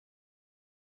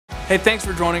Hey, thanks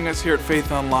for joining us here at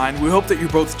Faith Online. We hope that you're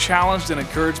both challenged and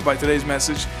encouraged by today's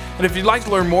message. And if you'd like to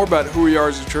learn more about who we are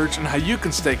as a church and how you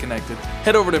can stay connected,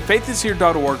 head over to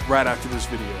faithishere.org right after this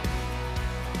video.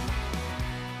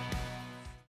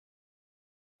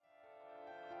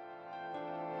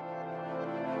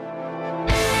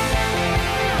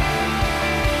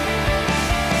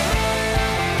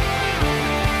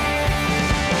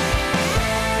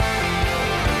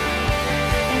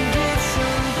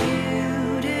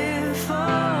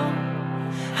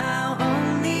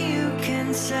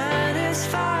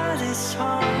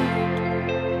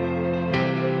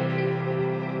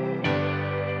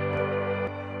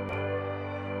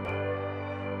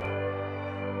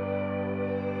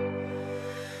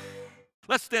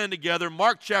 Let's stand together.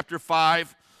 Mark chapter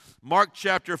 5. Mark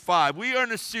chapter 5. We are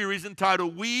in a series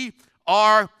entitled, We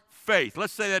Are Faith.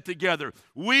 Let's say that together.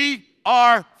 We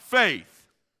are faith.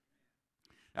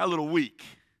 A little weak.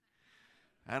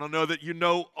 I don't know that you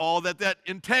know all that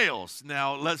entails.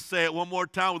 Now, let's say it one more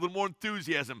time with a little more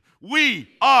enthusiasm.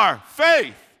 We are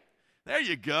faith. There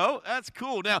you go. That's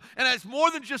cool. Now, and it's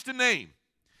more than just a name.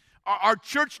 Our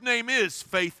church name is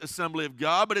Faith Assembly of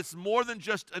God, but it's more than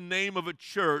just a name of a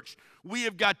church. We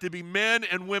have got to be men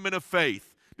and women of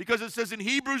faith. Because it says in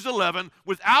Hebrews 11,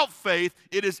 without faith,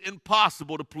 it is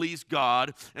impossible to please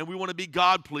God, and we want to be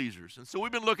God pleasers. And so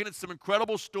we've been looking at some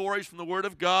incredible stories from the Word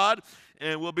of God,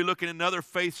 and we'll be looking at another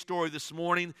faith story this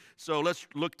morning. So let's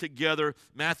look together.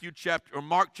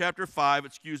 Mark chapter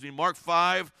 5, Mark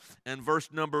 5 and verse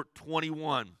number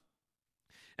 21.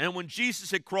 And when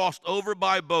Jesus had crossed over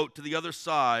by boat to the other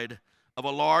side of a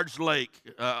large lake,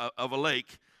 a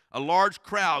large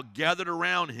crowd gathered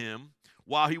around him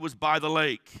while he was by the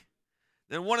lake.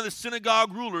 Then one of the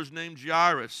synagogue rulers named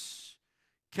Jairus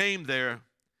came there.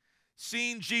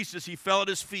 Seeing Jesus, he fell at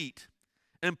his feet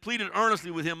and pleaded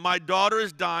earnestly with him, "My daughter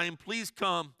is dying. Please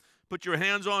come, put your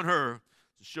hands on her,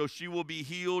 so she will be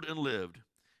healed and lived."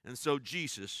 And so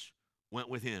Jesus went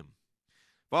with him.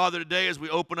 Father, today as we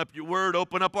open up your word,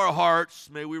 open up our hearts,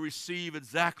 may we receive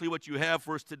exactly what you have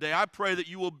for us today. I pray that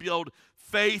you will build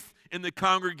faith in the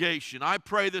congregation. I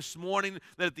pray this morning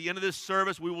that at the end of this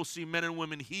service we will see men and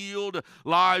women healed,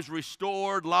 lives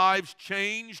restored, lives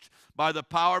changed by the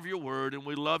power of your word. And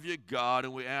we love you, God,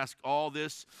 and we ask all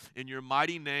this in your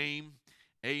mighty name.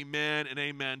 Amen and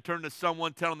amen. Turn to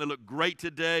someone, tell them they look great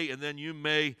today, and then you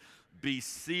may be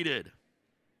seated.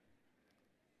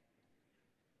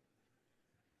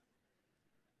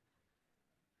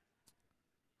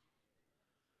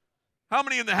 How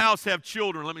many in the house have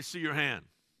children? Let me see your hand.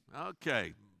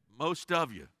 Okay, most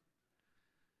of you.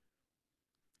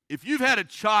 If you've had a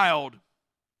child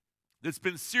that's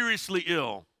been seriously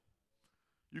ill,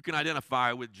 you can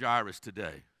identify with Jairus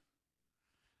today.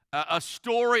 A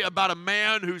story about a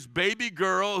man whose baby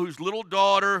girl, whose little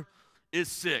daughter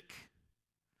is sick.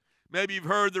 Maybe you've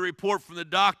heard the report from the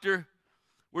doctor.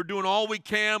 We're doing all we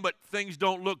can, but things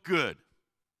don't look good.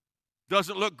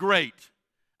 Doesn't look great.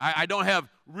 I don't have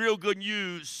real good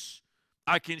news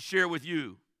I can share with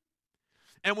you.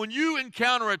 And when you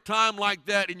encounter a time like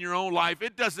that in your own life,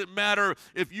 it doesn't matter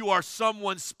if you are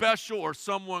someone special or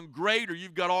someone great, or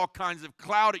you've got all kinds of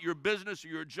clout at your business or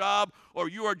your job, or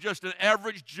you are just an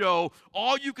average Joe.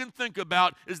 All you can think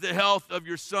about is the health of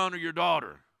your son or your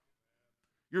daughter,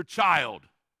 your child.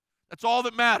 That's all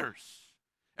that matters.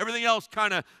 Everything else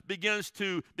kind of begins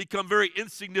to become very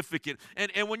insignificant.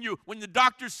 And when the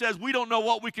doctor says we don't know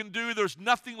what we can do, there's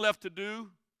nothing left to do.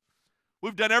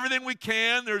 We've done everything we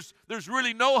can. There's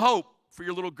really no hope for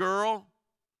your little girl.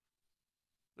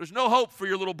 There's no hope for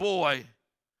your little boy.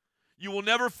 You will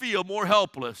never feel more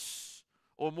helpless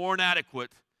or more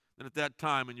inadequate than at that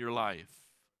time in your life.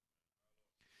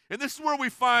 And this is where we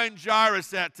find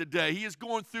Jairus at today. He is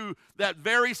going through that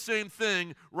very same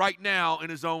thing right now in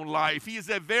his own life. He is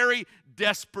a very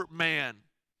desperate man.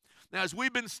 Now, as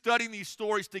we've been studying these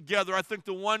stories together, I think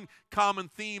the one common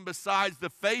theme besides the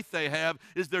faith they have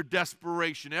is their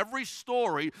desperation. Every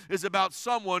story is about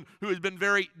someone who has been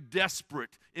very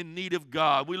desperate in need of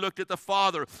God. We looked at the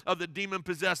father of the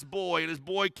demon-possessed boy, and his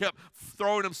boy kept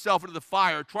throwing himself into the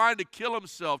fire, trying to kill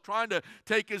himself, trying to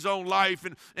take his own life,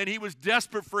 and he was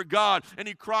desperate for God, and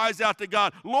he cries out to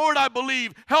God, "Lord, I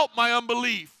believe, help my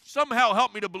unbelief. Somehow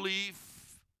help me to believe.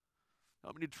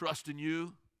 Help me to trust in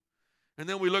you." And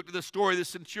then we looked at the story of the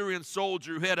centurion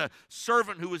soldier who had a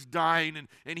servant who was dying,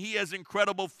 and he has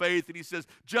incredible faith, and he says,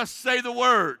 "Just say the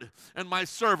word, and my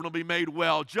servant will be made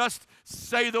well. Just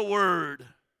say the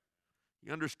word." He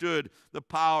understood the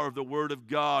power of the word of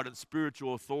God and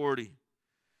spiritual authority.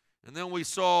 And then we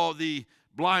saw the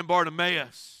blind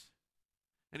Bartimaeus.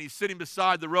 And he's sitting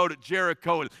beside the road at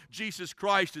Jericho, and Jesus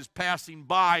Christ is passing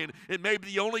by, and it may be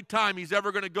the only time he's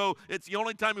ever going to go, it's the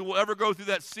only time he will ever go through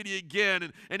that city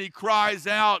again, and he cries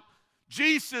out,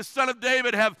 Jesus, Son of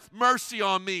David, have mercy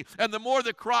on me. And the more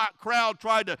the crowd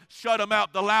tried to shut him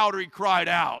out, the louder he cried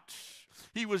out.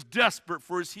 He was desperate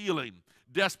for his healing,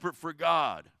 desperate for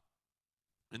God.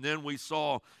 And then we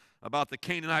saw about the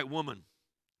Canaanite woman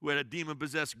who had a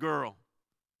demon-possessed girl.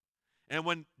 And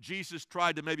when Jesus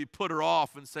tried to maybe put her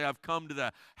off and say, I've come to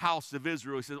the house of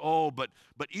Israel, he said, oh, but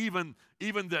even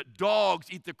the dogs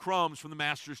eat the crumbs from the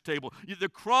master's table. The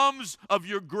crumbs of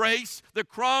your grace, the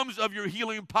crumbs of your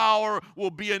healing power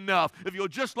will be enough. If you'll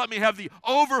just let me have the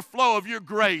overflow of your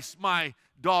grace, my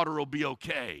daughter will be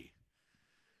okay.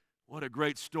 What a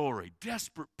great story.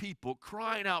 Desperate people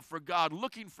crying out for God,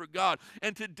 looking for God.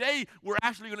 And today we're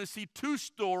actually going to see two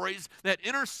stories that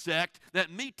intersect,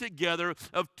 that meet together,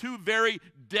 of two very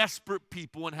desperate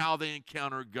people and how they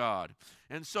encounter God.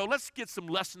 And so let's get some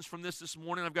lessons from this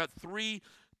morning. I've got three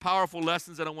powerful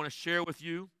lessons that I want to share with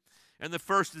you. And the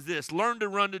first is this: learn to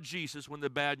run to Jesus when the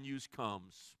bad news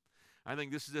comes. I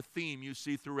think this is a theme you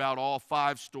see throughout all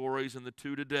five stories and the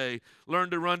two today. Learn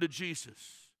to run to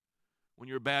Jesus when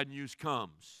your bad news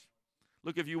comes.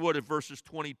 Look, if you would, at verses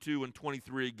 22 and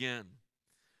 23 again.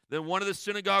 Then one of the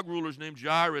synagogue rulers named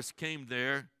Jairus came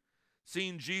there.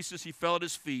 Seeing Jesus, he fell at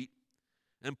his feet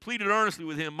and pleaded earnestly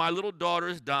with him, my little daughter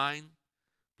is dying.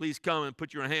 Please come and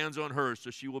put your hands on her so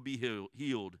she will be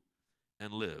healed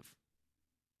and live.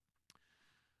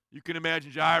 You can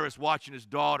imagine Jairus watching his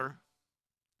daughter.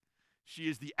 She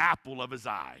is the apple of his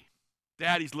eye.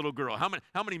 Daddy's little girl.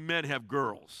 How many men have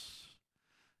girls?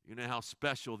 You know how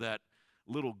special that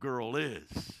little girl is.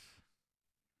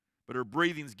 But her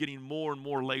breathing's getting more and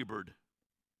more labored.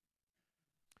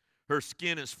 Her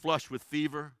skin is flushed with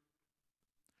fever.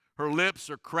 Her lips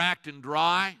are cracked and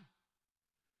dry.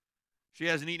 She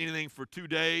hasn't eaten anything for 2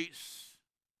 days.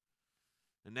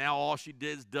 And now all she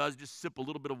does just sip a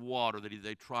little bit of water that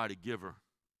they try to give her.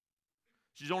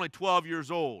 She's only 12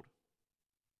 years old.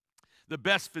 The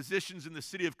best physicians in the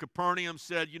city of Capernaum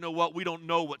said, you know what, we don't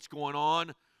know what's going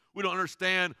on. We don't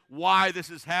understand why this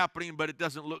is happening, but it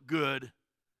doesn't look good.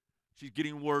 She's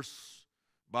getting worse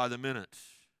by the minute.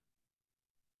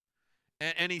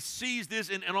 And he sees this,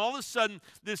 and all of a sudden,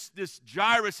 this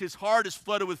Jairus, his heart is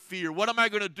flooded with fear. What am I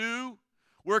going to do?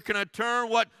 Where can I turn?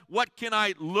 What can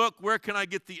I look? Where can I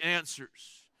get the answers?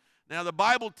 Now, the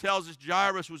Bible tells us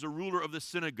Jairus was a ruler of the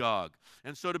synagogue.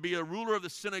 And so to be a ruler of the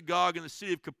synagogue in the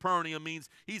city of Capernaum means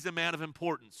he's a man of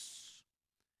importance.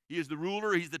 He is the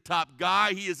ruler. He's the top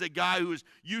guy. He is a guy who is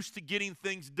used to getting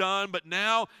things done. But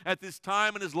now, at this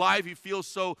time in his life, he feels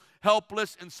so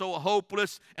helpless and so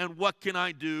hopeless. And what can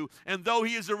I do? And though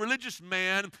he is a religious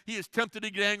man, he is tempted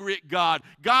to get angry at God.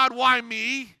 God, why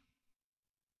me?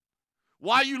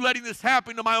 Why are you letting this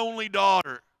happen to my only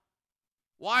daughter?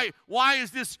 Why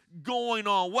is this going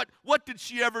on? What did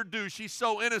she ever do? She's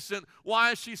so innocent.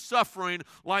 Why is she suffering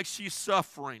like she's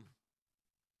suffering?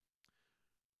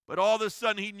 But all of a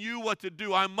sudden, he knew what to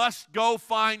do. I must go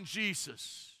find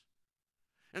Jesus.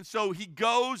 And so he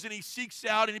goes and he seeks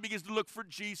out and he begins to look for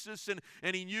Jesus.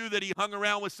 And he knew that he hung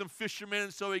around with some fishermen.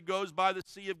 And so he goes by the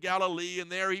Sea of Galilee. And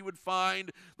there he would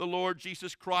find the Lord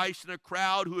Jesus Christ and a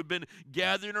crowd who had been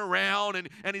gathering around.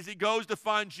 And as he goes to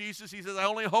find Jesus, he says, I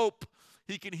only hope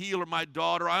he can heal my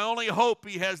daughter. I only hope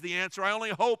he has the answer. I only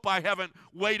hope I haven't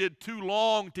waited too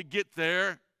long to get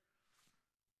there.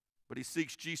 But he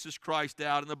seeks Jesus Christ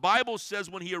out. And the Bible says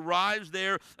when he arrives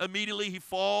there, immediately he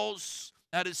falls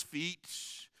at his feet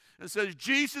and says,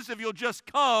 Jesus, if you'll just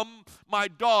come, my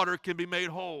daughter can be made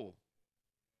whole.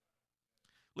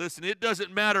 Listen, it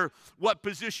doesn't matter what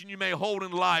position you may hold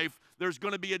in life, there's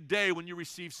going to be a day when you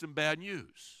receive some bad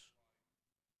news.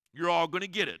 You're all going to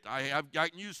get it. I've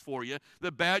got news for you.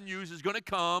 The bad news is going to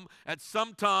come at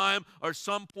some time or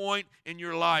some point in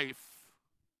your life.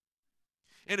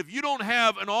 And if you don't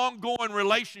have an ongoing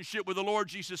relationship with the Lord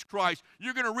Jesus Christ,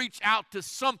 you're going to reach out to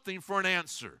something for an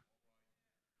answer.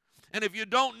 And if you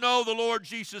don't know the Lord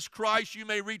Jesus Christ, you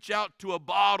may reach out to a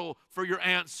bottle for your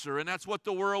answer. And that's what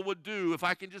the world would do. If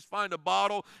I can just find a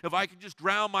bottle, if I can just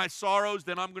drown my sorrows,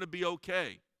 then I'm going to be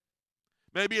okay.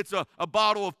 Maybe it's a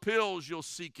bottle of pills you'll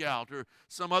seek out or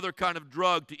some other kind of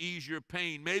drug to ease your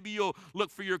pain. Maybe you'll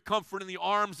look for your comfort in the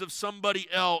arms of somebody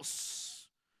else.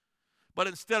 But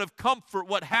instead of comfort,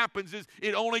 what happens is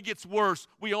it only gets worse.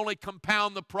 We only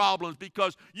compound the problems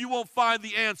because you won't find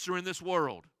the answer in this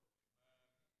world.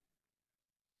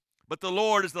 But the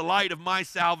Lord is the light of my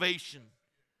salvation.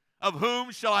 Of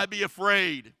whom shall I be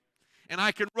afraid? and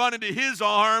I can run into his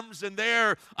arms, and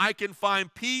there I can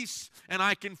find peace, and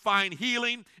I can find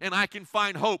healing, and I can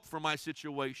find hope for my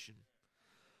situation.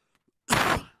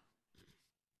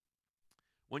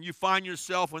 When you find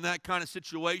yourself in that kind of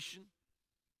situation,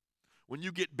 when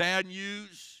you get bad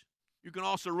news, you can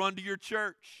also run to your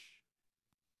church.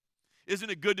 Isn't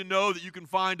it good to know that you can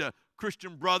find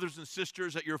Christian brothers and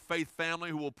sisters at your faith family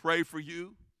who will pray for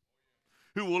you,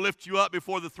 who will lift you up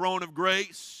before the throne of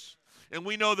grace? And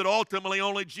we know that ultimately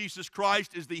only Jesus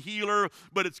Christ is the healer,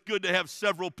 but it's good to have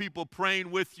several people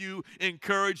praying with you,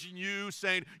 encouraging you,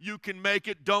 saying, you can make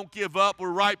it, don't give up, we're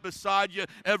right beside you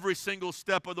every single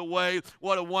step of the way.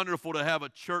 What a wonderful to have a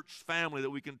church family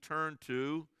that we can turn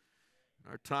to in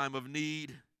our time of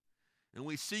need. And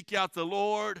we seek out the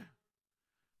Lord.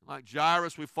 Like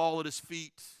Jairus, we fall at his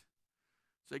feet.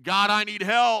 Say, God, I need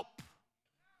help.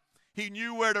 He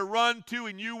knew where to run to.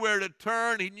 He knew where to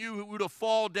turn. He knew who to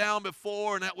fall down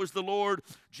before, and that was the Lord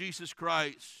Jesus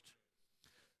Christ.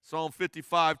 Psalm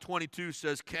 55:22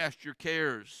 says, cast your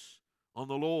cares on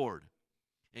the Lord,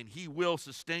 and he will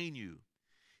sustain you.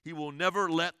 He will never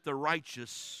let the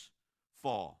righteous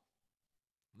fall.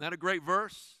 Isn't that a great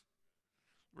verse?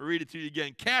 I'll read it to you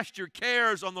again. Cast your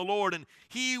cares on the Lord, and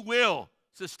he will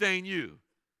sustain you.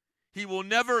 He will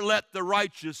never let the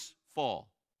righteous fall.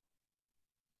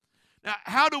 Now,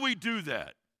 how do we do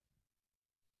that?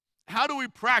 How do we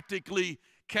practically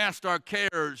cast our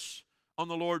cares on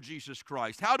the Lord Jesus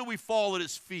Christ? How do we fall at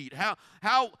his feet?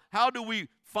 How do we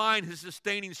find his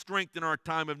sustaining strength in our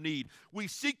time of need? We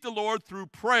seek the Lord through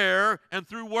prayer and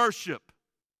through worship.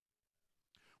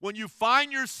 When you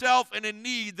find yourself in a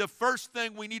need, the first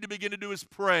thing we need to begin to do is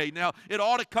pray. Now, it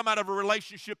ought to come out of a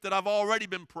relationship that I've already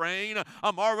been praying.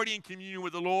 I'm already in communion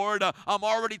with the Lord. I'm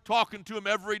already talking to him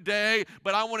every day.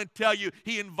 But I want to tell you,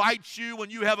 he invites you when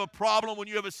you have a problem, when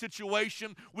you have a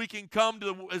situation. We can come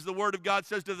to, as the Word of God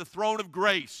says, to the throne of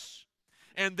grace.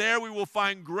 And there we will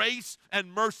find grace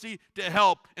and mercy to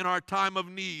help in our time of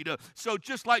need. So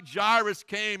just like Jairus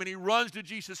came and he runs to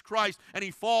Jesus Christ and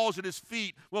he falls at his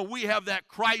feet, when we have that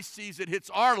crisis that hits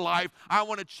our life, I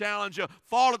want to challenge you,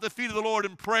 fall at the feet of the Lord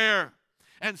in prayer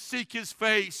and seek his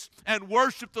face and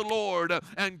worship the Lord,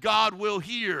 and God will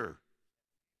hear.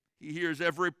 He hears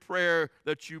every prayer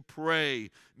that you pray.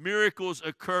 Miracles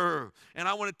occur. And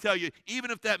I want to tell you,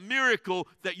 even if that miracle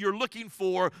that you're looking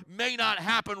for may not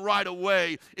happen right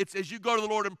away, it's as you go to the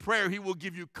Lord in prayer, he will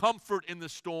give you comfort in the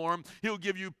storm. He'll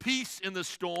give you peace in the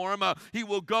storm. He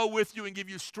will go with you and give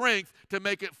you strength to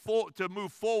make it to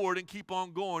move forward and keep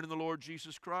on going in the Lord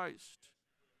Jesus Christ.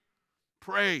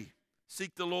 Pray.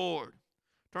 Seek the Lord.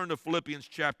 Turn to Philippians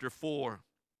chapter 4.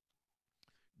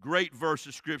 Great verse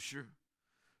of Scripture.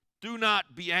 Do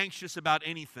not be anxious about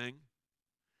anything,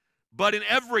 but in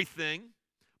everything,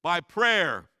 by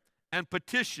prayer and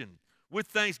petition, with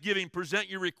thanksgiving, present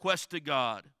your requests to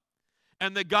God.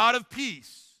 And the God of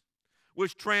peace,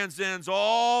 which transcends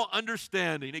all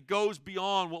understanding, it goes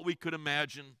beyond what we could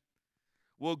imagine,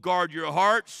 will guard your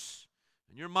hearts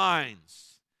and your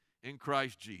minds in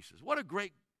Christ Jesus. What a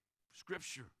great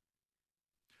scripture.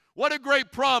 What a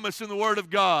great promise in the Word of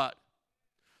God.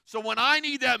 So when I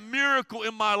need that miracle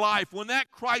in my life, when that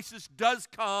crisis does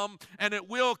come, and it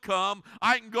will come,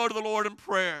 I can go to the Lord in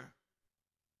prayer.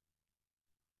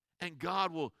 And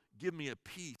God will give me a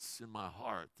peace in my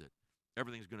heart that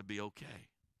everything's going to be okay.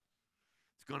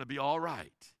 It's going to be all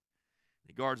right.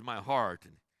 He guards my heart,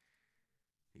 and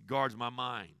he guards my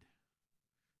mind.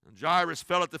 And Jairus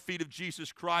fell at the feet of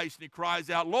Jesus Christ, and he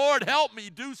cries out, Lord, help me,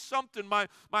 do something.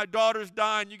 My daughter's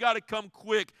dying. You got to come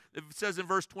quick. It says in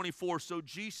verse 24, so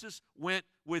Jesus went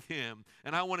with him.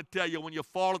 And I want to tell you, when you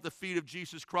fall at the feet of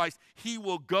Jesus Christ, he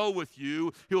will go with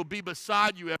you. He'll be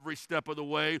beside you every step of the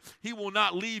way. He will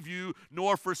not leave you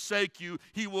nor forsake you.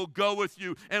 He will go with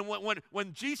you. And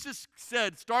when Jesus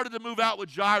started to move out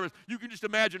with Jairus, you can just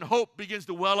imagine hope begins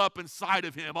to well up inside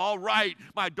of him. All right,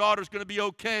 my daughter's going to be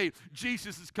okay.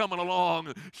 Jesus is coming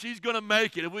along. She's going to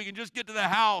make it. If we can just get to the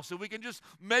house, if we can just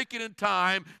make it in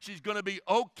time, she's going to be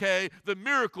okay. The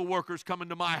miracle worker's coming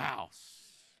to my house.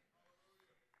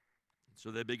 So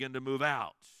they begin to move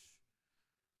out.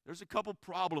 There's a couple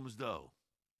problems, though.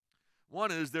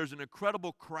 One is there's an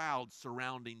incredible crowd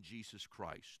surrounding Jesus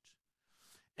Christ.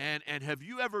 And have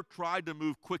you ever tried to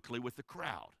move quickly with the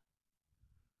crowd?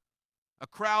 A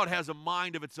crowd has a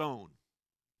mind of its own.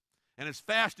 And as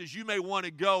fast as you may want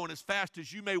to go and as fast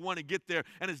as you may want to get there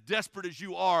and as desperate as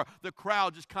you are, the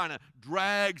crowd just kind of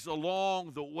drags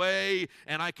along the way.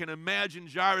 And I can imagine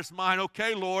Jairus' mind,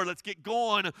 okay, Lord, let's get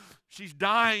going. She's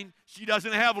dying. She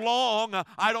doesn't have long.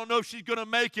 I don't know if she's going to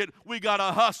make it. We got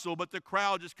to hustle. But the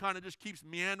crowd just kind of just keeps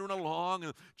meandering along.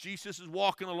 And Jesus is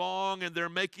walking along and they're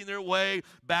making their way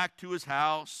back to his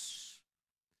house.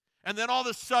 And then all of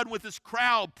a sudden, with this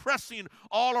crowd pressing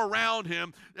all around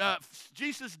him,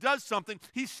 Jesus does something.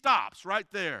 He stops right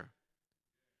there.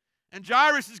 And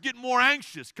Jairus is getting more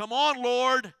anxious. Come on,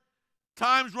 Lord.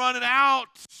 Time's running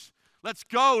out. Let's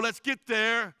go. Let's get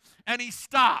there. And he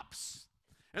stops.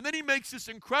 And then he makes this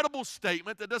incredible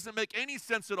statement that doesn't make any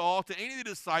sense at all to any of the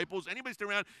disciples, anybody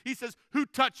standing around. He says, "Who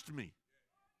touched me?"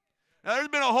 Now, there's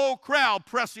been a whole crowd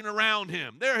pressing around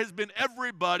him. There has been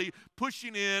everybody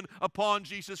pushing in upon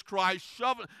Jesus Christ,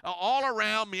 shoving all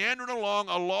around, meandering along,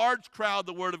 a large crowd,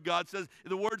 the Word of God says.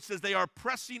 The Word says they are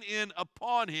pressing in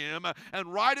upon him.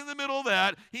 And right in the middle of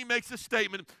that, he makes a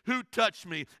statement, "Who touched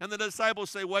me?" And the disciples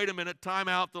say, "Wait a minute, time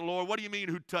out, the Lord. What do you mean,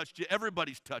 who touched you?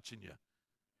 Everybody's touching you.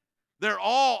 They're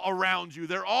all around you.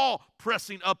 They're all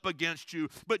pressing up against you."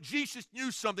 But Jesus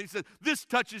knew something. He said, "This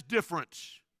touch is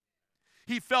different."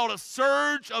 He felt a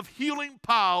surge of healing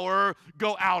power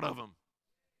go out of him.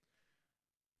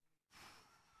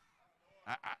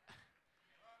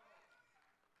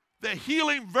 The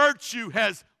healing virtue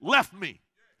has left me.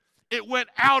 It went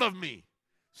out of me.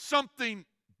 Something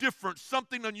different,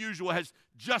 something unusual has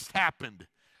just happened.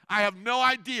 I have no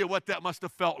idea what that must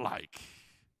have felt like.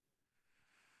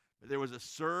 But there was a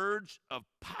surge of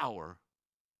power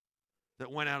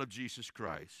that went out of Jesus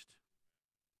Christ.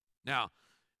 Now,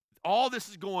 all this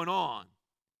is going on,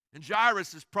 and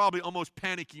Jairus is probably almost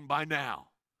panicking by now.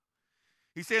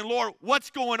 He's saying, "Lord, what's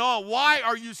going on? Why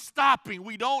are you stopping?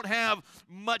 We don't have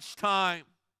much time."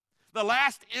 The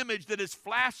last image that is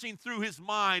flashing through his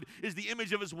mind is the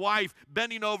image of his wife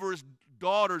bending over his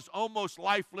daughter's almost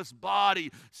lifeless body,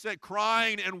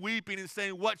 crying and weeping and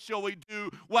saying, "What shall we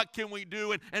do? What can we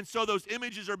do?" And so those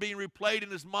images are being replayed in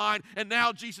his mind, and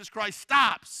now Jesus Christ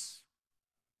stops.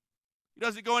 He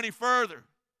doesn't go any further.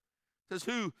 Says,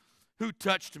 who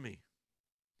touched me?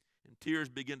 And tears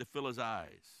begin to fill his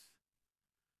eyes.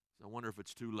 I wonder if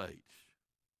it's too late.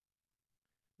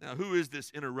 Now, who is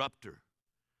this interrupter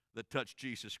that touched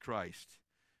Jesus Christ?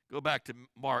 Go back to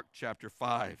Mark chapter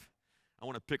 5. I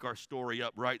want to pick our story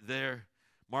up right there.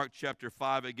 Mark chapter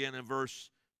 5 again in verse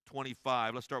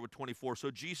 25. Let's start with 24.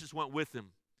 "So Jesus went with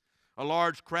him. A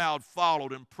large crowd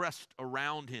followed and pressed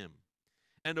around him.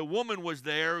 And a woman was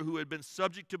there who had been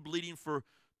subject to bleeding for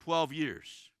 12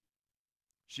 years.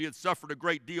 She had suffered a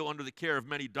great deal under the care of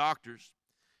many doctors,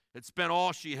 had spent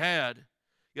all she had,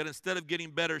 yet instead of getting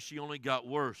better, she only got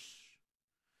worse.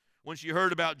 When she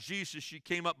heard about Jesus, she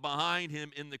came up behind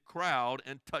him in the crowd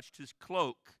and touched his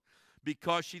cloak,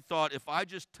 because she thought, if I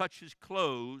just touch his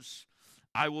clothes,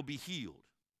 I will be healed.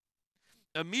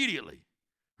 Immediately,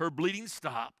 her bleeding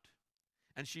stopped,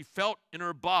 and she felt in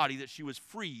her body that she was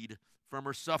freed from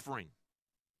her suffering.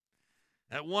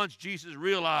 At once, Jesus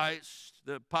realized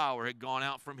the power had gone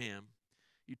out from him.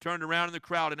 He turned around in the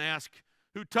crowd and asked,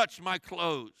 "Who touched my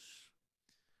clothes?"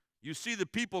 "You see the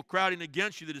people crowding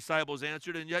against you," the disciples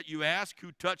answered, "and yet you ask,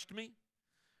 'Who touched me?'"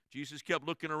 Jesus kept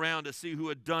looking around to see who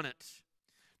had done it.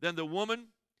 Then the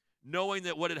woman, knowing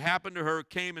that what had happened to her,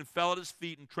 came and fell at his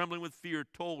feet and, trembling with fear,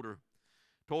 told him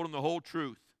the whole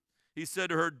truth. He said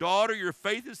to her, "Daughter, your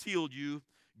faith has healed you.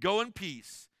 Go in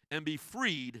peace and be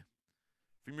freed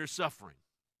from your suffering."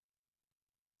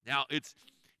 Now, it's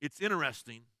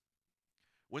interesting.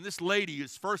 When this lady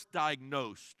is first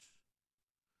diagnosed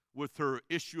with her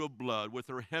issue of blood, with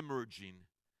her hemorrhaging,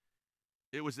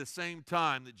 it was the same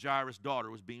time that Jairus' daughter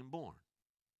was being born.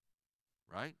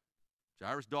 Right?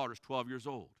 Jairus' daughter is 12 years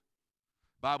old.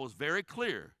 The Bible is very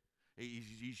clear.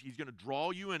 He's going to draw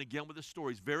you in again with the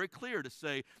story. He's very clear to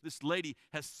say this lady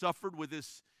has suffered with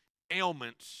this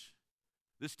ailment,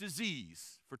 this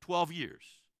disease, for 12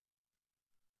 years.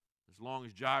 As long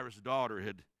as Jairus' daughter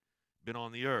had been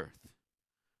on the earth.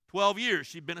 12 years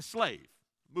she'd been a slave.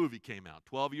 A movie came out,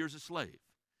 12 Years a Slave.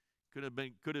 Could have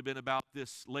been about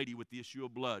this lady with the issue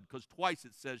of blood, because twice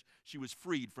it says she was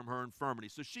freed from her infirmity.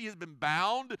 So she has been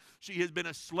bound. She has been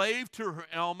a slave to her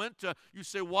ailment. You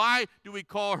say, why do we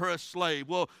call her a slave?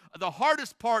 Well, the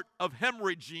hardest part of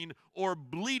hemorrhaging or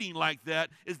bleeding like that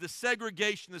is the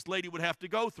segregation this lady would have to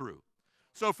go through.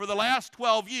 So for the last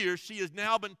 12 years, she has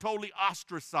now been totally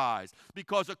ostracized,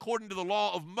 because according to the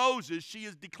law of Moses, she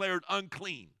is declared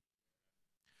unclean.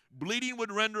 Bleeding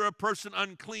would render a person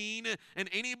unclean, and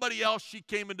anybody else she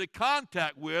came into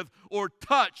contact with or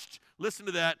touched, listen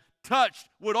to that, touched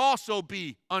would also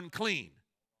be unclean.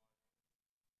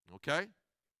 Okay?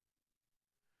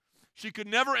 She could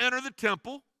never enter the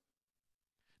temple,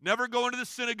 never go into the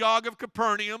synagogue of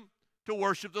Capernaum to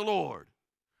worship the Lord.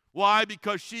 Why?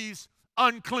 Because she's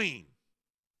unclean.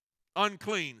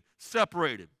 Unclean,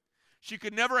 separated. She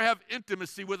could never have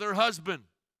intimacy with her husband.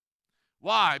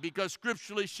 Why? Because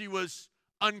scripturally she was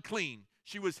unclean.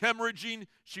 She was hemorrhaging.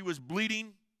 She was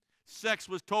bleeding. Sex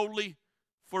was totally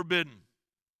forbidden.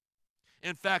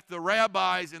 In fact, the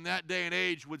rabbis in that day and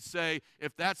age would say,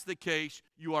 if that's the case,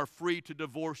 you are free to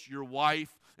divorce your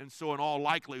wife. And so in all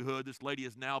likelihood, this lady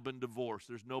has now been divorced.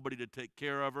 There's nobody to take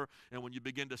care of her. And when you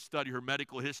begin to study her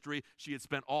medical history, she had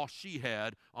spent all she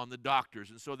had on the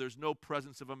doctors. And so there's no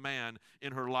presence of a man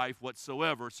in her life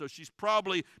whatsoever. So she's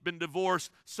probably been divorced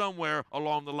somewhere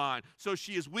along the line. So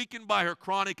she is weakened by her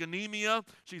chronic anemia.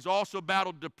 She's also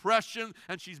battled depression,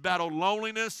 and she's battled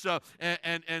loneliness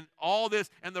and all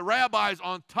this. And the rabbis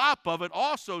on top of it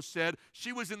also said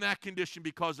she was in that condition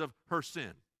because of her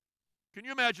sin. Can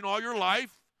you imagine all your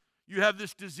life? You have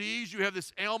this disease, you have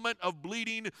this ailment of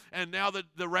bleeding, and now that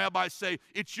the rabbis say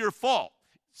it's your fault.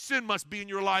 Sin must be in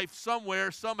your life somewhere,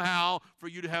 somehow, for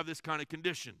you to have this kind of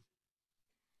condition.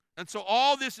 And so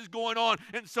all this is going on.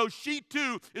 And so she,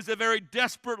 too, is a very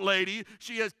desperate lady.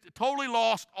 She has totally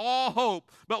lost all hope.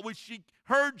 But when she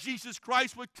heard Jesus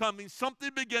Christ was coming, something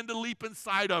began to leap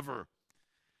inside of her.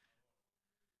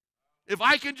 If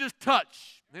I can just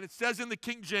touch, and it says in the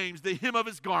King James, the hem of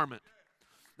his garment.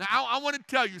 Now, I want to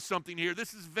tell you something here.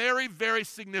 This is very, very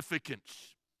significant.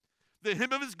 The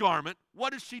hem of his garment,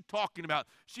 what is she talking about?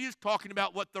 She is talking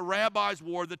about what the rabbis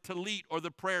wore, the tallit, or the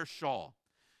prayer shawl.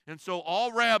 And so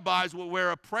all rabbis would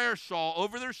wear a prayer shawl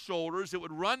over their shoulders. It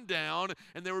would run down,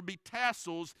 and there would be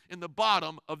tassels in the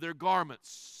bottom of their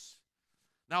garments.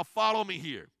 Now, follow me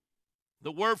here.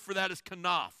 The word for that is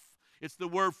kanaf. It's the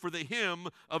word for the hem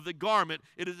of the garment.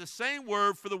 It is the same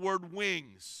word for the word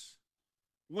wings.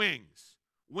 Wings.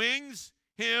 Wings,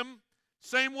 hem,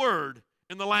 same word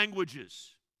in the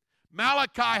languages.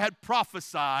 Malachi had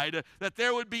prophesied that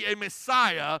there would be a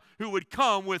Messiah who would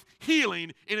come with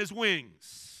healing in his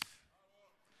wings.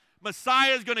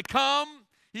 Messiah is going to come.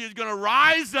 He is going to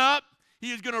rise up.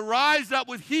 He is going to rise up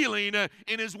with healing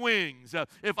in his wings.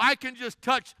 If I can just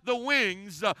touch the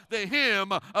wings, the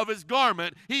hem of his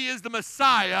garment, he is the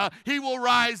Messiah. He will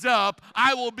rise up.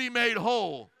 I will be made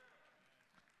whole.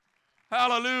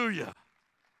 Hallelujah.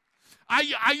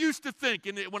 I used to think,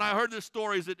 and when I heard this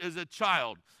story as a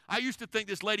child, I used to think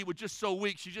this lady was just so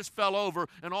weak, she just fell over,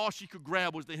 and all she could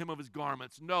grab was the hem of his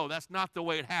garments. No, that's not the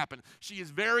way it happened. She is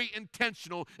very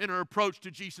intentional in her approach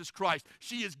to Jesus Christ.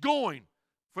 She is going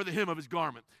for the hem of his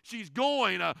garment. She's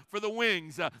going for the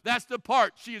wings. That's the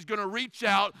part she is going to reach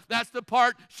out. That's the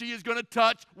part she is going to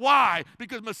touch. Why?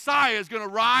 Because Messiah is going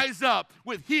to rise up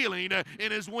with healing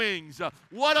in his wings.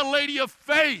 What a lady of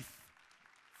faith.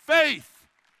 Faith.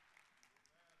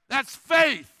 That's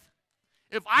faith.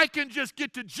 If I can just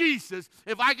get to Jesus,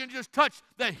 if I can just touch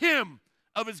the hem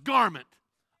of his garment,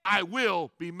 I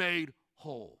will be made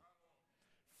whole.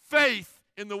 Faith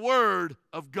in the word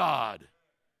of God.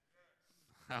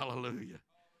 Hallelujah.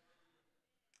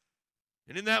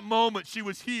 And in that moment, she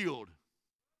was healed.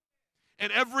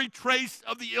 And every trace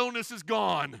of the illness is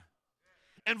gone.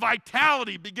 And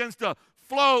vitality begins to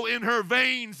flow in her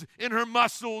veins, in her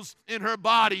muscles, in her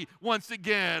body once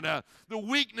again. The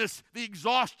weakness, the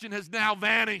exhaustion has now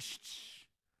vanished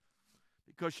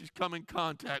because she's come in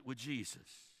contact with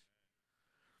Jesus.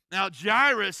 Now,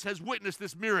 Jairus has witnessed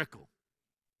this miracle.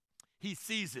 He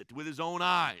sees it with his own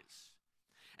eyes.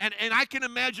 And I can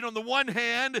imagine on the one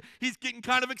hand, he's getting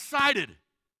kind of excited.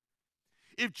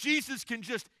 If Jesus can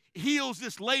just heals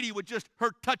this lady with just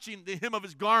her touching the hem of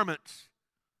his garment,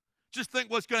 just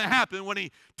think what's going to happen when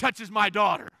he touches my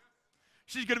daughter.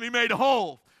 She's going to be made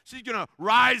whole. She's going to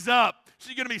rise up.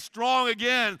 She's going to be strong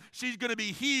again. She's going to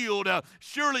be healed.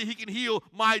 Surely he can heal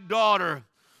my daughter.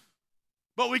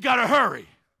 But we got to hurry.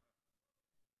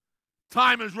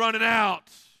 Time is running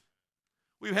out.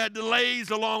 We've had delays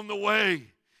along the way.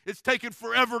 It's taken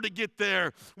forever to get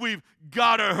there. We've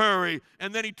got to hurry.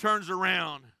 And then he turns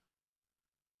around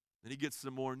and he gets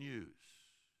some more news.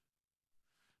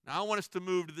 Now, I want us to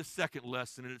move to the second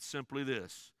lesson, and it's simply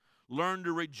this. Learn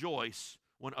to rejoice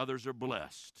when others are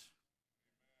blessed.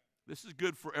 This is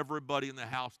good for everybody in the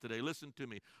house today. Listen to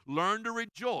me. Learn to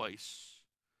rejoice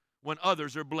when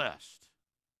others are blessed.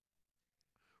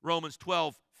 Romans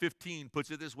 12:15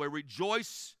 puts it this way.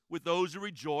 Rejoice with those who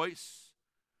rejoice.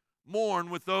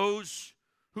 Mourn with those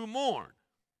who mourn.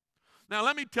 Now,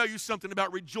 let me tell you something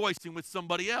about rejoicing with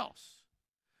somebody else.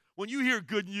 When you hear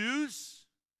good news,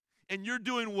 and you're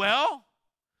doing well,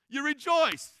 You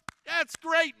rejoice. That's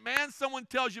great, man. Someone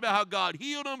tells you about how God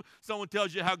healed them. Someone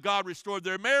tells you how God restored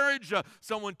their marriage.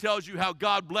 Someone tells you how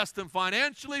God blessed them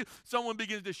financially. Someone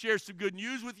begins to share some good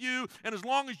news with you. And as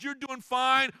long as you're doing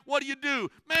fine, what do?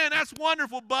 Man, that's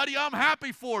wonderful, buddy. I'm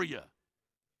happy for you.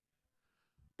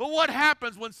 But what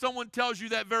happens when someone tells you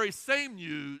that very same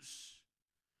news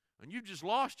and you've just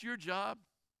lost your job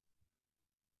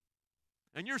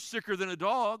and you're sicker than a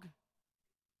dog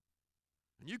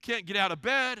and you can't get out of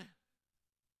bed?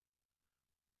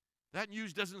 That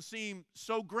news doesn't seem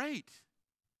so great.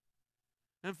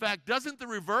 In fact, doesn't the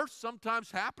reverse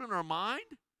sometimes happen in our mind?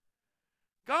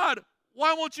 God,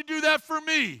 why won't you do that for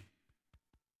me?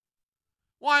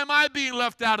 Why am I being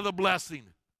left out of the blessing?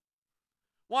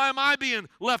 Why am I being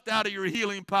left out of your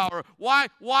healing power? Why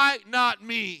not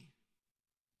me?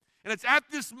 And it's at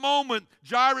this moment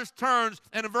Jairus turns,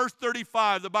 and in verse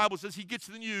 35, the Bible says he gets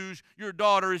the news, your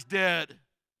daughter is dead.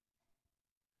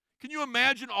 Can you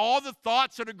imagine all the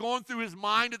thoughts that are going through his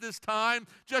mind at this time?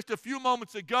 Just a few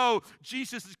moments ago,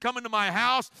 Jesus is coming to my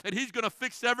house, and he's going to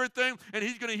fix everything, and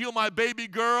he's going to heal my baby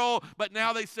girl. But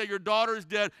now they say your daughter is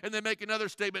dead, and they make another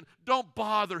statement, don't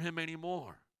bother him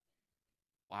anymore.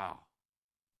 Wow.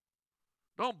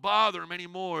 Don't bother him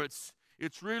anymore.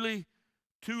 It's really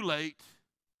too late.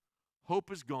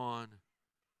 Hope is gone.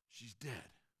 She's dead.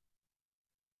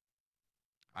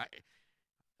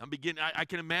 I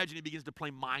can imagine he begins to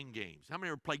play mind games. How many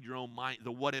ever played your own mind,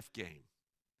 the what if game?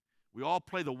 We all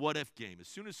play the what if game. As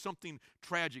soon as something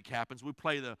tragic happens, we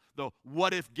play the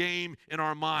what if game in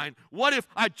our mind. What if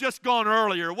I'd just gone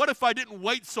earlier? What if I didn't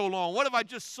wait so long? What if I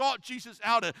just sought Jesus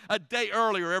out a day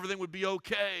earlier? Everything would be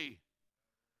okay.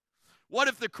 What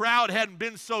if the crowd hadn't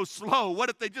been so slow? What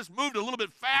if they just moved a little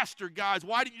bit faster, guys?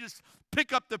 Why didn't you just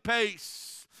pick up the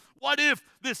pace? What if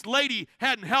this lady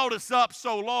hadn't held us up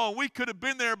so long? We could have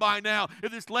been there by now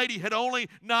if this lady had only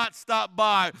not stopped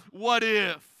by. What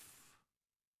if?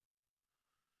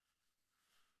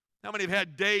 How many have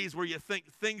had days where you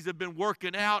think things have been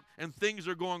working out and things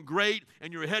are going great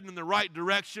and you're heading in the right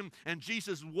direction and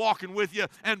Jesus is walking with you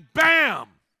and bam,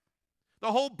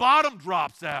 the whole bottom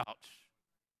drops out?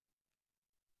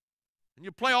 And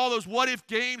you play all those what-if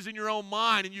games in your own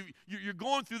mind, and you're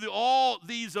going through all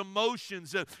these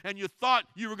emotions, and you thought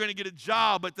you were going to get a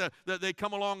job, but they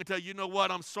come along and tell you, you know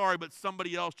what, I'm sorry, but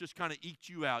somebody else just kind of eked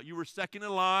you out. You were second in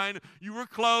line. You were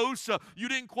close. You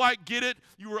didn't quite get it.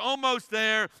 You were almost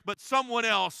there, but someone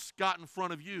else got in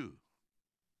front of you.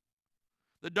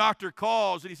 The doctor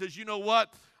calls, and he says, you know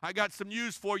what, I got some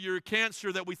news for you. Your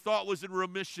cancer that we thought was in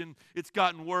remission, it's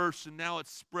gotten worse, and now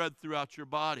it's spread throughout your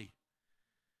body.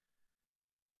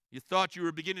 You thought you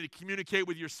were beginning to communicate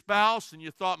with your spouse, and you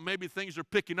thought maybe things are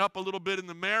picking up a little bit in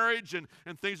the marriage, and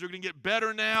things are going to get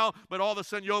better now, but all of a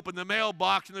sudden you open the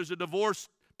mailbox, and there's a divorce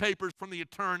papers from the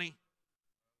attorney.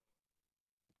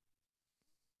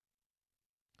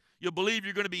 You believe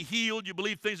you're going to be healed. You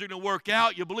believe things are going to work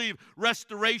out. You believe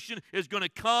restoration is going to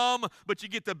come, but you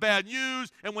get the bad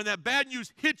news, and when that bad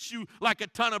news hits you like a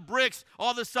ton of bricks,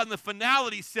 all of a sudden the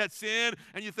finality sets in,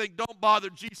 and you think, don't bother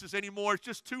Jesus anymore. It's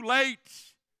just too late.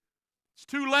 It's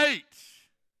too late.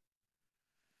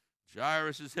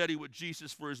 Jairus is heading with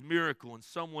Jesus for his miracle, and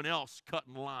someone else cut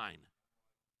in line.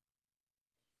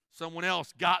 Someone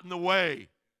else got in the way.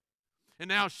 And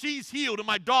now she's healed and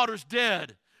my daughter's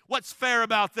dead. What's fair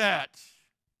about that?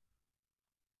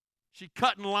 She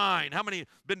cut in line. How many have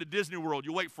been to Disney World?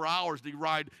 You wait for hours to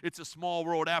ride It's a Small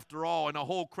World After All, and a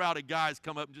whole crowd of guys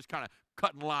come up and just kind of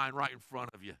cut in line right in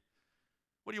front of you.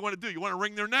 What do you want to do? You want to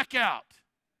wring their neck out.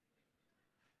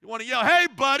 You want to yell, hey,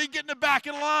 buddy, get in the back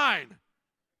in line.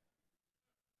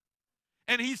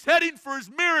 And he's heading for his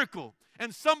miracle,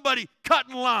 and somebody cut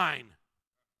in line.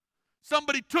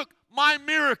 Somebody took my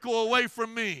miracle away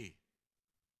from me.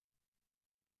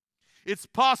 It's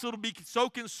possible to be so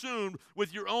consumed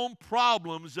with your own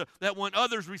problems that when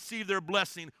others receive their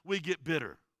blessing, we get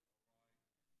bitter.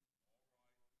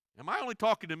 Am I only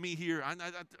talking to me here?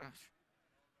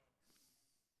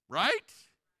 Right?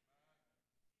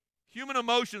 Human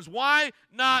emotions. Why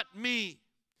not me?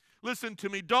 Listen to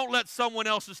me. Don't let someone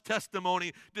else's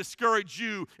testimony discourage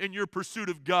you in your pursuit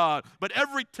of God. But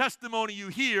every testimony you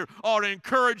hear ought to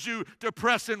encourage you to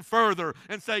press in further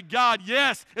and say, God,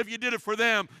 yes, if you did it for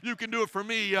them, you can do it for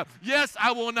me. Yes,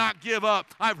 I will not give up.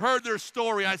 I've heard their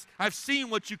story. I've seen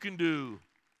what you can do.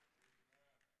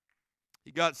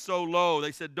 He got so low,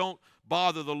 they said, don't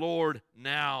bother the Lord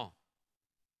now.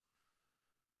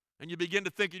 And you begin to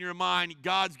think in your mind,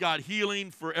 God's got healing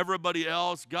for everybody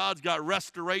else. God's got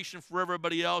restoration for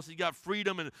everybody else. He's got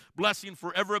freedom and blessing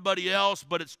for everybody else,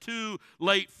 but it's too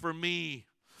late for me.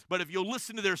 But if you'll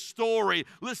listen to their story,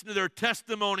 listen to their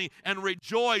testimony, and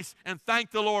rejoice and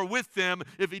thank the Lord with them,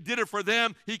 if he did it for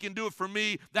them, he can do it for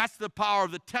me. That's the power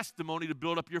of the testimony to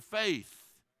build up your faith.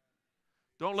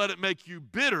 Don't let it make you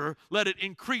bitter. Let it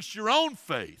increase your own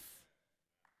faith.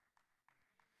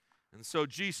 And so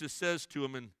Jesus says to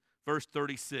him in verse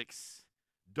 36,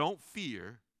 don't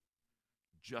fear,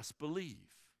 just believe.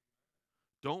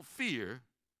 Don't fear,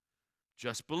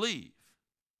 just believe.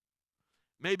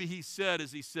 Maybe he said,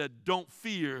 as he said, don't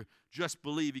fear, just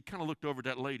believe, he kind of looked over at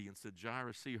that lady and said,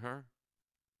 Jairus, see her?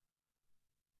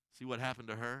 See what happened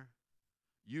to her?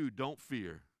 You don't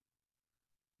fear,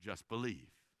 just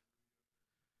believe.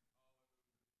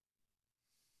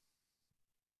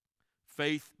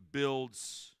 Faith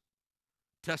builds,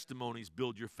 testimonies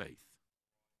build your faith.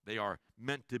 They are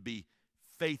meant to be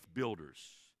faith builders.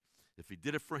 If he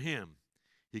did it for him,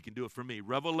 he can do it for me.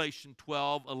 Revelation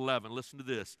 12:11, listen to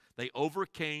this. They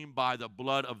overcame by the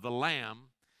blood of the Lamb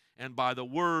and by the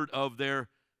word of their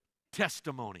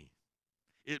testimony.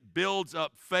 It builds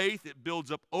up faith. It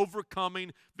builds up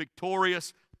overcoming,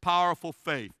 victorious, powerful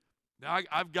faith. Now,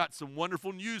 I've got some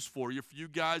wonderful news for you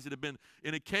guys that have been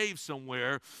in a cave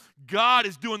somewhere. God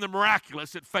is doing the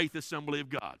miraculous at Faith Assembly of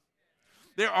God.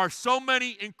 There are so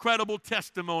many incredible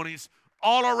testimonies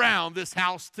all around this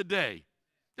house today.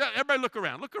 Yeah, everybody look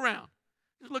around. Look around.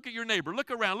 Just look at your neighbor.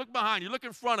 Look around. Look behind you. Look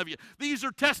in front of you. These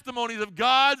are testimonies of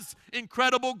God's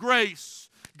incredible grace.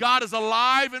 God is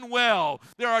alive and well.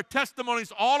 There are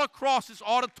testimonies all across this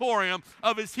auditorium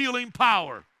of his healing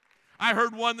power. I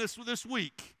heard one this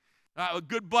week. A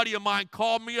good buddy of mine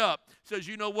called me up. Says,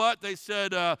 you know what? They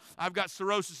said, I've got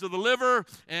cirrhosis of the liver,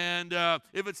 and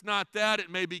if it's not that, it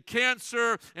may be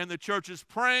cancer, and the church is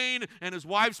praying, and his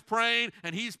wife's praying,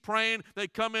 and he's praying. They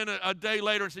come in a day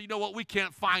later and say, you know what? We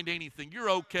can't find anything. You're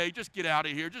okay. Just get out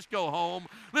of here. Just go home.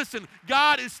 Listen,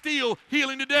 God is still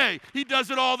healing today. He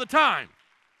does it all the time,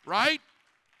 right?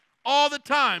 All the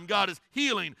time, God is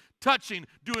healing, touching,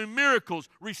 doing miracles,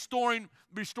 restoring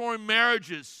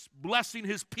marriages, blessing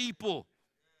his people.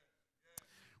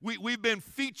 We've been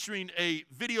featuring a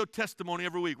video testimony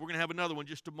every week. We're going to have another one in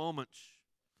just a moment.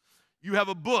 You have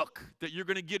a book that you're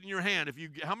going to get in your hand.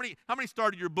 How many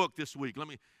started your book this week?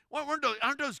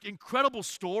 Aren't those incredible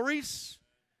stories?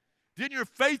 Didn't your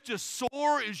faith just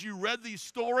soar as you read these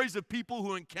stories of people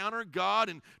who encounter God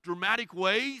in dramatic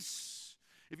ways?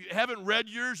 If you haven't read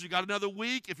yours, you got another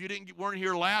week. If you weren't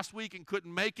here last week and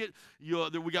couldn't make it,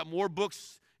 we got more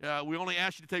books. We only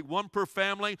ask you to take one per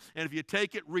family, and if you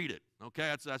take it, read it.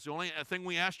 Okay, that's the only thing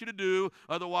we ask you to do.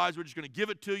 Otherwise, we're just going to give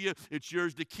it to you. It's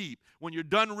yours to keep. When you're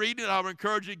done reading it, I would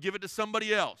encourage you to give it to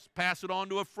somebody else. Pass it on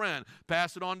to a friend.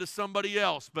 Pass it on to somebody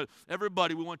else. But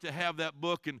everybody, we want to have that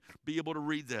book and be able to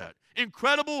read that.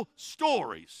 Incredible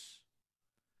stories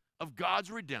of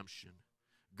God's redemption,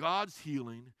 God's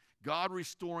healing, God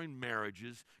restoring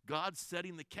marriages, God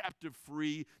setting the captive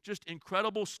free, just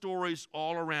incredible stories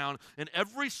all around. And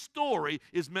every story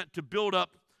is meant to build up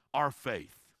our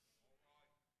faith.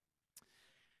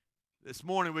 This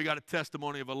morning we got a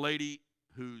testimony of a lady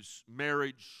whose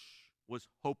marriage was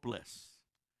hopeless.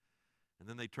 And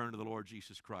then they turned to the Lord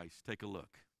Jesus Christ. Take a look.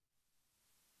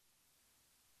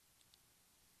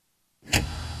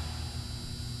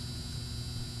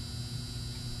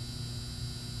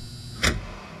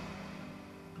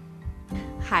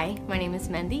 Hi, my name is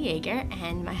Mendy Yeager,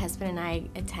 and my husband and I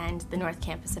attend the North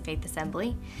Campus of Faith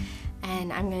Assembly,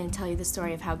 and I'm going to tell you the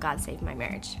story of how God saved my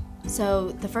marriage.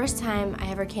 So the first time I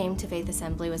ever came to Faith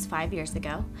Assembly was 5 years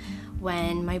ago,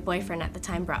 when my boyfriend at the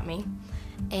time brought me,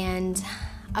 and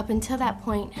up until that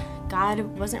point, God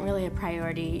wasn't really a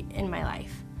priority in my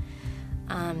life.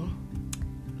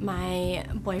 My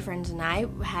boyfriend and I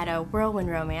had a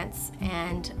whirlwind romance,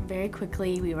 and very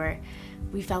quickly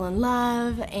we fell in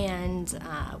love, and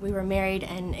we were married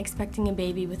and expecting a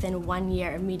baby within 1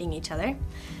 year of meeting each other.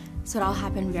 So it all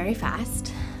happened very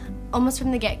fast. Almost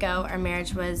from the get-go, our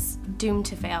marriage was doomed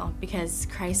to fail because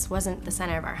Christ wasn't the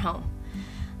center of our home.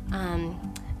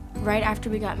 Right after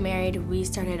we got married, we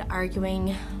started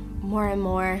arguing more and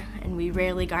more, and we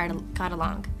rarely got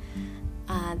along.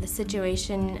 The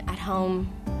situation at home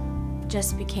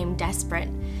just became desperate,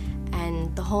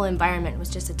 and the whole environment was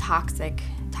just a toxic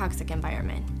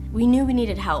environment. We knew we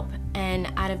needed help,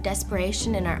 and out of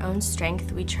desperation and our own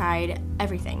strength, we tried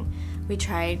everything. We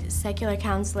tried secular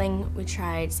counseling, we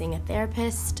tried seeing a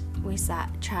therapist, we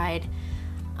tried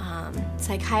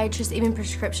psychiatrists, even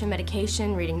prescription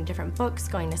medication, reading different books,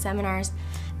 going to seminars,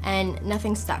 and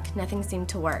nothing stuck, nothing seemed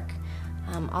to work.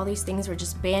 All these things were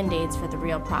just band-aids for the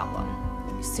real problem.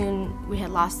 Soon we had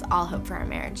lost all hope for our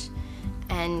marriage,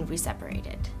 and we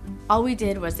separated. All we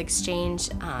did was exchange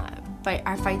fight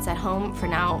our fights at home for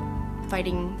now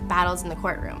fighting battles in the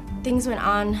courtroom. Things went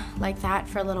on like that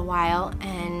for a little while,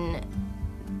 and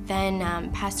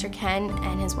then Pastor Ken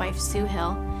and his wife Sue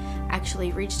Hill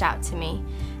actually reached out to me,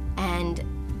 and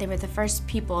they were the first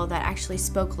people that actually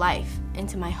spoke life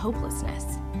into my hopelessness.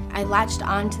 I latched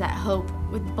on to that hope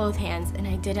with both hands, and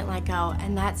I didn't let go,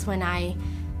 and that's when I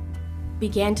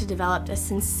began to develop a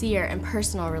sincere and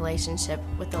personal relationship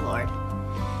with the Lord.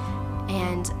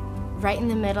 And right in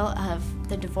the middle of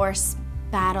the divorce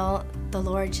battle, the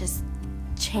Lord just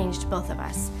changed both of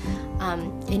us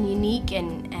in unique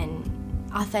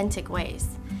and authentic ways.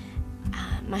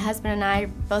 My husband and I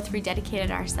both rededicated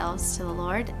ourselves to the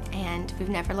Lord, and we've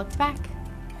never looked back.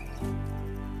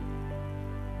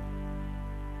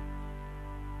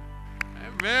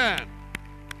 Amen.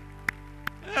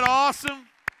 Isn't that awesome?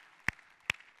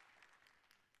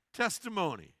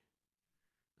 Testimony.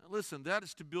 Now listen, that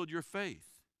is to build your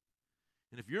faith.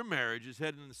 And if your marriage is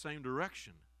heading in the same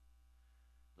direction,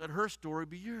 let her story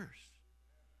be yours.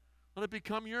 Let it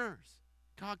become yours.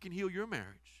 God can heal your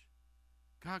marriage.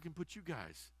 God can put you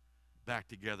guys back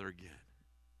together again.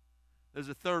 There's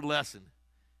a third lesson,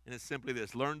 and it's simply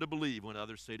this: learn to believe when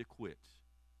others say to quit.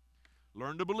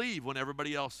 Learn to believe when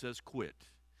everybody else says quit.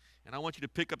 And I want you to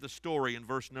pick up the story in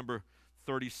verse number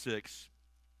 36.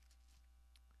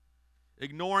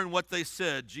 Ignoring what they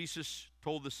said, Jesus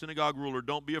told the synagogue ruler,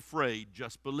 "Don't be afraid,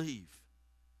 just believe."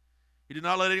 He did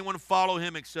not let anyone follow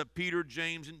him except Peter,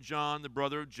 James, and John, the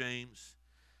brother of James.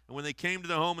 And when they came to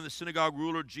the home of the synagogue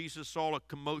ruler, Jesus saw a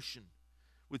commotion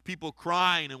with people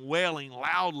crying and wailing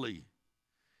loudly.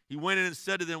 He went in and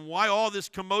said to them, "Why all this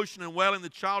commotion and wailing? The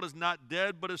child is not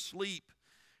dead, but asleep."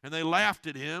 And they laughed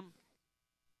at him.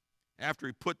 After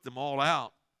he put them all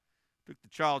out, took the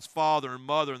child's father and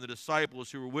mother and the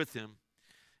disciples who were with him,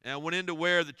 and went into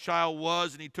where the child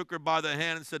was, and he took her by the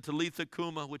hand and said, "Talitha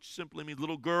Kuma," which simply means,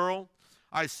 "Little girl,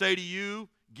 I say to you,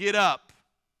 get up."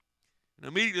 And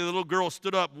immediately the little girl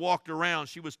stood up and walked around.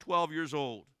 She was 12 years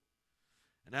old.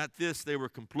 And at this, they were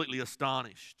completely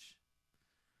astonished.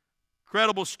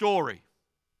 Incredible story.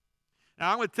 Now,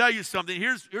 I'm going to tell you something.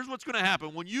 Here's what's going to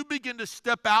happen. When you begin to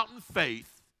step out in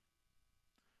faith,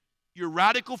 you're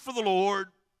radical for the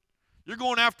Lord. You're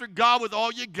going after God with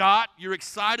all you got. You're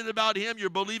excited about Him.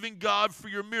 You're believing God for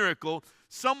your miracle.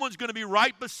 Someone's going to be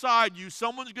right beside you.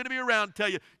 Someone's going to be around and tell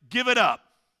you, give it up.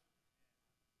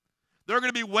 They're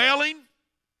going to be wailing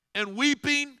and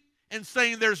weeping and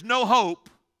saying there's no hope.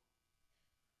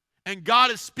 And God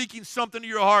is speaking something to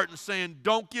your heart and saying,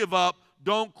 don't give up,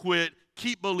 don't quit,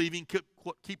 keep believing,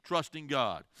 keep trusting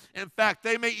God. In fact,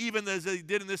 they may even, as they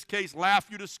did in this case, laugh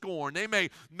you to scorn. They may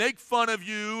make fun of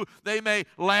you. They may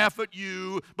laugh at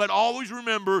you. But always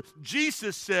remember,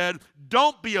 Jesus said,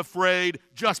 don't be afraid,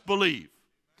 just believe.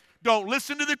 Don't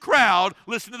listen to the crowd,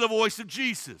 listen to the voice of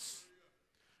Jesus.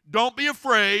 Don't be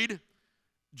afraid,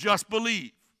 just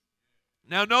believe.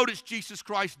 Now notice Jesus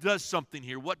Christ does something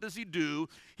here. What does He do?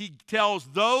 He tells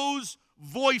those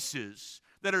voices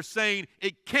that are saying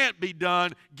it can't be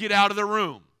done, get out of the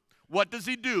room. What does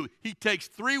He do? He takes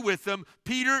three with Him,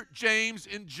 Peter, James,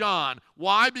 and John.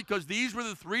 Why? Because these were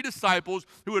the three disciples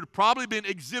who had probably been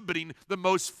exhibiting the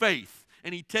most faith.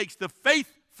 And He takes the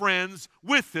faith friends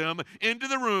with Him into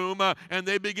the room, and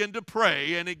they begin to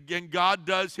pray, and again God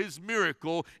does His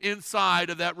miracle inside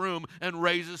of that room and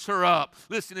raises her up.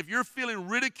 Listen, if you're feeling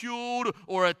ridiculed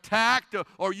or attacked,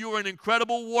 or you are in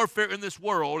incredible warfare in this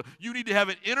world, you need to have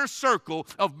an inner circle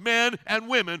of men and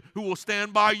women who will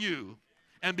stand by you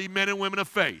and be men and women of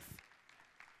faith.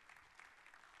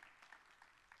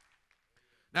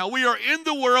 Now, we are in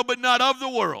the world, but not of the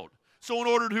world. So in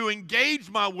order to engage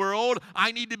my world,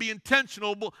 I need to be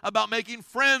intentional about making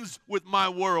friends with my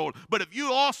world. But if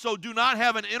you also do not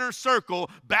have an inner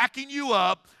circle backing you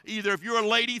up, either if you're a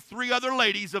lady, three other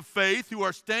ladies of faith who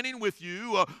are standing with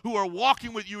you, who are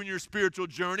walking with you in your spiritual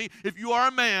journey, if you are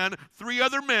a man, three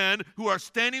other men who are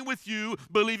standing with you,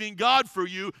 believing God for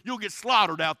you, you'll get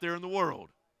slaughtered out there in the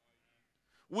world.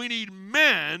 We need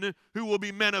men who will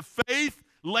be men of faith,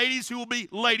 ladies who will be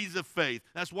ladies of faith.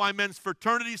 That's why men's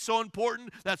fraternity is so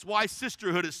important. That's why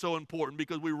sisterhood is so important,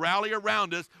 because we rally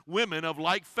around us women of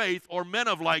like faith or men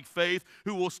of like faith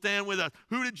who will stand with us.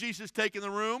 Who did Jesus take in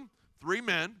the room? Three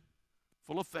men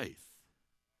full of faith.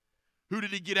 Who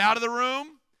did He get out of the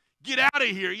room? Get out of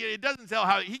here. It doesn't tell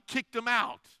how. He kicked them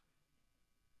out.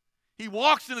 He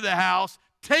walks into the house,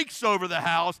 takes over the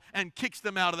house, and kicks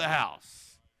them out of the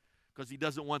house because He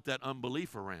doesn't want that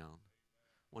unbelief around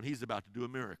when He's about to do a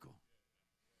miracle.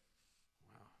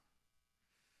 Wow.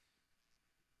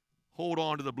 Hold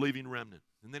on to the believing remnant.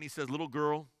 And then He says, little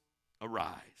girl,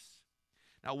 arise.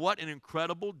 Now, what an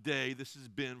incredible day this has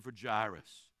been for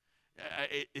Jairus.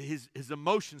 His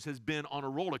emotions has been on a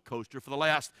roller coaster for the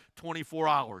last 24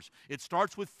 hours. It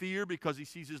starts with fear because he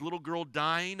sees his little girl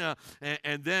dying,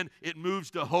 and then it moves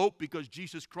to hope because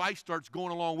Jesus Christ starts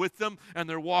going along with them, and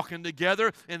they're walking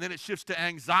together, and then it shifts to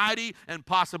anxiety and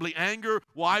possibly anger.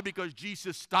 Why? Because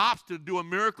Jesus stops to do a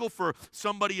miracle for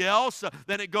somebody else.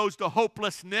 Then it goes to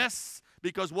hopelessness,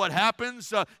 because what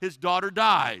happens? His daughter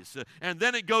dies. And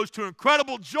then it goes to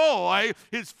incredible joy.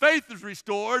 His faith is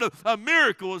restored. A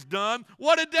miracle is done.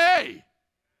 What a day.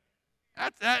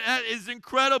 That is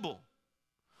incredible.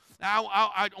 Now,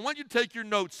 I want you to take your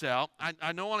notes out.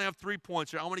 I know I only have 3 points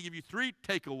here. I want to give you 3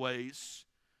 takeaways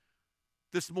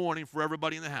this morning for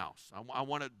everybody in the house. I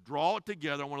want to draw it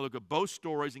together. I want to look at both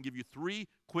stories and give you 3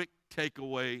 quick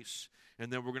takeaways,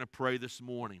 and then we're going to pray this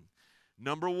morning.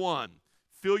 Number 1.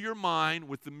 Fill your mind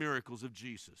with the miracles of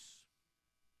Jesus.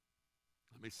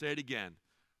 Let me say it again.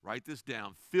 Write this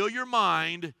down. Fill your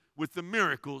mind with the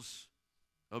miracles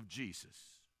of Jesus.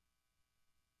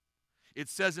 It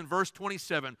says in verse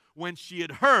 27, when she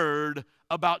had heard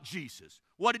about Jesus.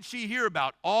 What did she hear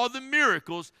about? All the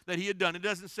miracles that he had done. It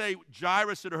doesn't say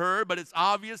Jairus had heard, but it's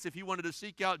obvious if he wanted to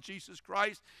seek out Jesus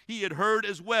Christ, he had heard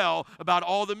as well about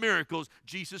all the miracles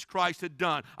Jesus Christ had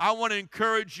done. I want to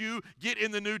encourage you, get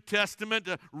in the New Testament,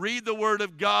 read the Word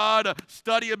of God,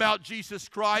 study about Jesus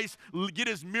Christ, get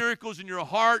his miracles in your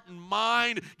heart and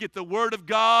mind, get the Word of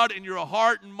God in your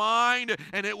heart and mind,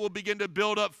 and it will begin to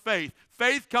build up faith.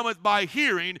 Faith cometh by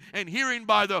hearing, and hearing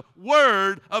by the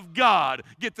Word of God.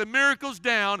 Get the miracles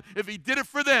down. If he did it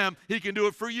for them, he can do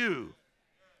it for you.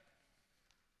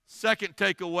 Second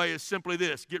takeaway is simply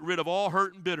this. Get rid of all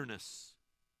hurt and bitterness.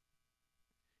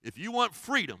 If you want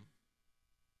freedom,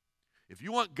 if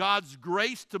you want God's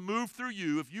grace to move through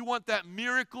you, if you want that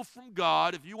miracle from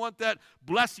God, if you want that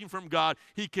blessing from God,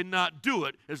 he cannot do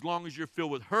it as long as you're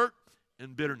filled with hurt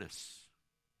and bitterness,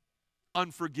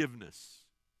 unforgiveness.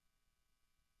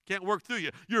 Can't work through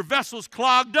you. Your vessel's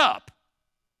clogged up.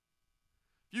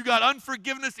 You got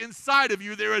unforgiveness inside of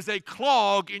you. There is a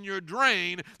clog in your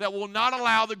drain that will not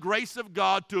allow the grace of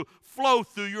God to flow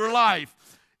through your life.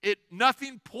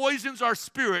 Nothing poisons our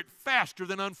spirit faster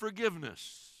than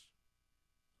unforgiveness.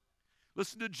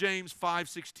 Listen to James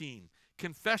 5:16.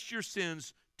 Confess your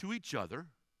sins to each other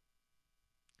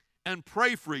and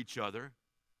pray for each other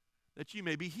that you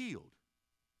may be healed.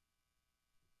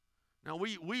 Now,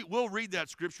 we'll read that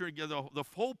scripture and the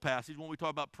whole passage when we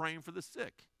talk about praying for the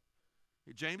sick.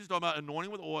 James is talking about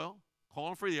anointing with oil,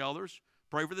 calling for the elders,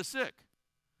 pray for the sick.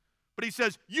 But he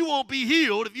says, you won't be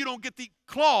healed if you don't get the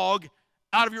clog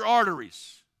out of your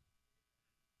arteries.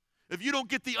 If you don't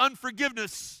get the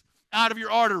unforgiveness out of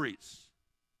your arteries.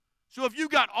 So if you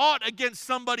got aught against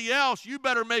somebody else, you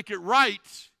better make it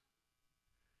right.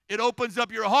 It opens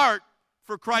up your heart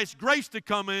for Christ's grace to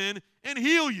come in and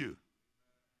heal you.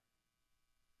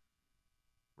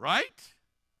 Right?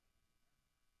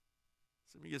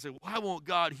 Some of you say, why won't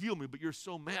God heal me? But you're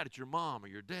so mad at your mom or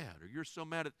your dad, or you're so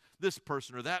mad at this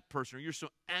person or that person, or you're so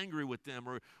angry with them,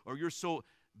 or you're so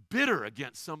bitter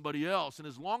against somebody else. And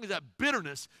as long as that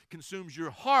bitterness consumes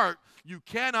your heart, you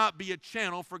cannot be a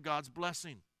channel for God's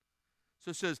blessing.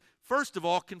 So it says, first of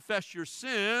all, confess your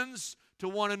sins to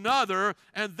one another,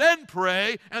 and then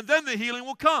pray, and then the healing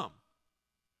will come.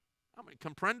 I mean,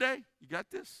 comprende? You got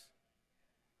this?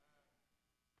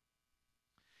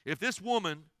 If this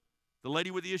woman, the lady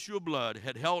with the issue of blood,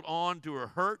 had held on to her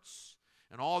hurts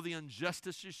and all the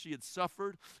injustices she had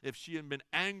suffered, if she had been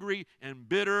angry and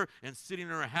bitter and sitting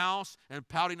in her house and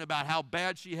pouting about how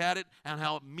bad she had it and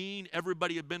how mean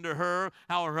everybody had been to her,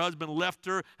 how her husband left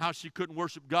her, how she couldn't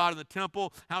worship God in the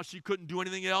temple, how she couldn't do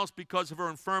anything else because of her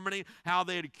infirmity, how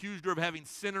they had accused her of having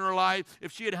sin in her life,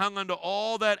 if she had hung on to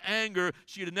all that anger,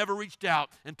 she had never reached out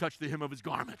and touched the hem of his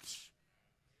garments.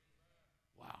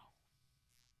 Wow.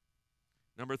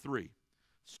 Number 3,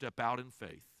 step out in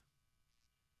faith.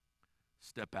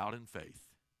 Step out in faith.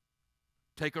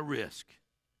 Take a risk.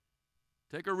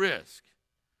 Take a risk.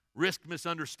 Risk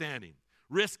misunderstanding.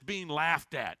 Risk being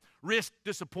laughed at. Risk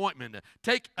disappointment.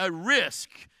 Take a risk.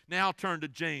 Now turn to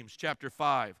James chapter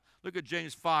 5. Look at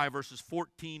James 5 verses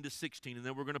 14 to 16, and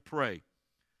then we're going to pray.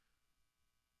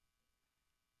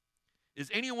 Is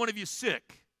any one of you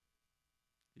sick?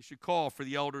 You should call for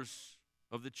the elders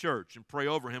of the church and pray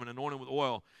over him and anoint him with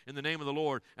oil in the name of the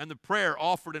Lord. And the prayer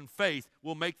offered in faith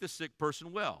will make the sick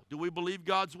person well. Do we believe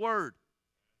God's word?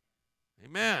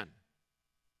 Amen.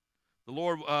 The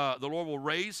Lord will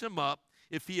raise him up.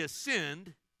 If he has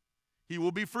sinned, he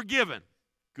will be forgiven.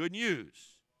 Good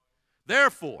news.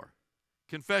 Therefore,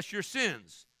 confess your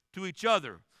sins to each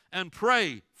other and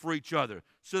pray for each other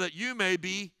so that you may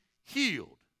be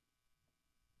healed.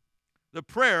 The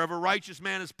prayer of a righteous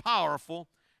man is powerful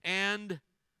and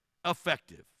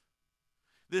effective.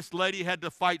 This lady had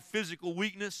to fight physical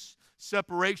weakness,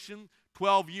 separation,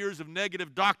 12 years of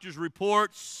negative doctor's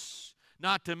reports,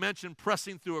 not to mention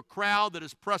pressing through a crowd that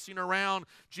is pressing around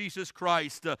Jesus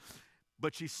Christ.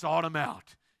 But she sought him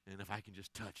out. And if I can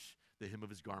just touch the hem of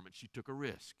his garment, she took a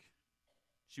risk.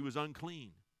 She was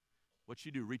unclean. What'd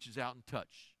she do? Reaches out and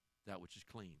touch that which is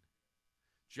clean.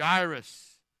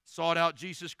 Jairus sought out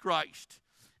Jesus Christ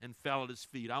and fell at his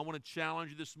feet. I want to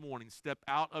challenge you this morning. Step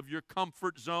out of your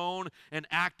comfort zone and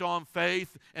act on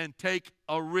faith and take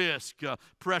a risk.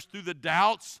 Press through the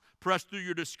doubts. Press through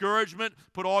your discouragement.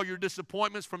 Put all your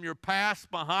disappointments from your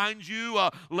past behind you.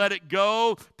 Let it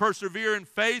go. Persevere in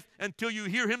faith until you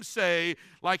hear him say,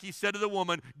 like he said to the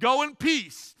woman, go in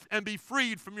peace and be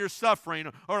freed from your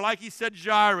suffering. Or like he said,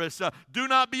 Jairus, do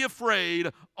not be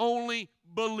afraid, only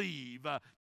believe.